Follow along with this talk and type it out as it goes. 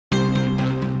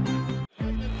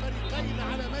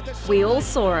We all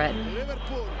saw it.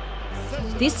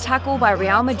 This tackle by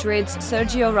Real Madrid's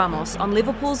Sergio Ramos on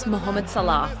Liverpool's Muhammed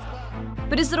Salah.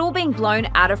 But is it all being blown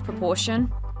out of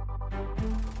proportion?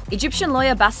 Egyptian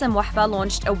lawyer Bassem Wahba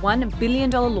launched a $1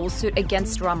 billion lawsuit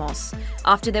against Ramos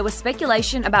after there was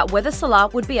speculation about whether Salah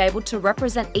would be able to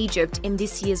represent Egypt in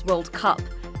this year's World Cup.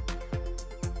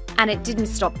 And it didn't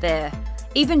stop there.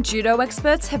 Even judo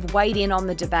experts have weighed in on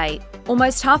the debate.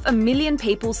 Almost 500,000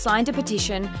 people signed a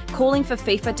petition calling for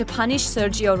FIFA to punish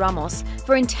Sergio Ramos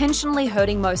for intentionally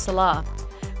hurting Mo Salah.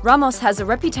 Ramos has a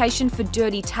reputation for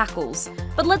dirty tackles,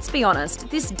 but let's be honest,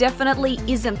 this definitely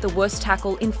isn't the worst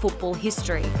tackle in football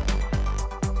history.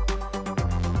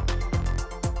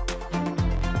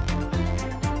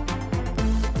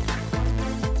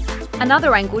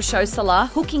 Another angle shows Salah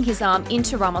hooking his arm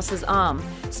into Ramos's arm,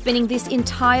 spinning this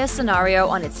entire scenario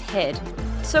on its head.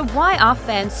 So why are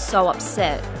fans so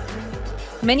upset?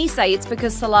 Many say it's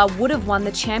because Salah would have won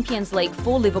the Champions League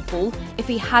for Liverpool if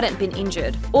he hadn't been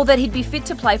injured, or that he'd be fit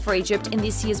to play for Egypt in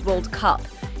this year's World Cup.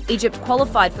 Egypt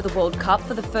qualified for the World Cup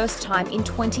for the first time in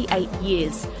 28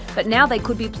 years, but now they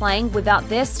could be playing without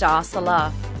their star,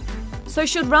 Salah. So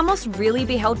should Ramos really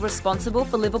be held responsible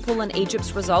for Liverpool and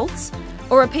Egypt's results?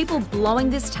 Or are people blowing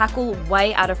this tackle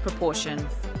way out of proportion?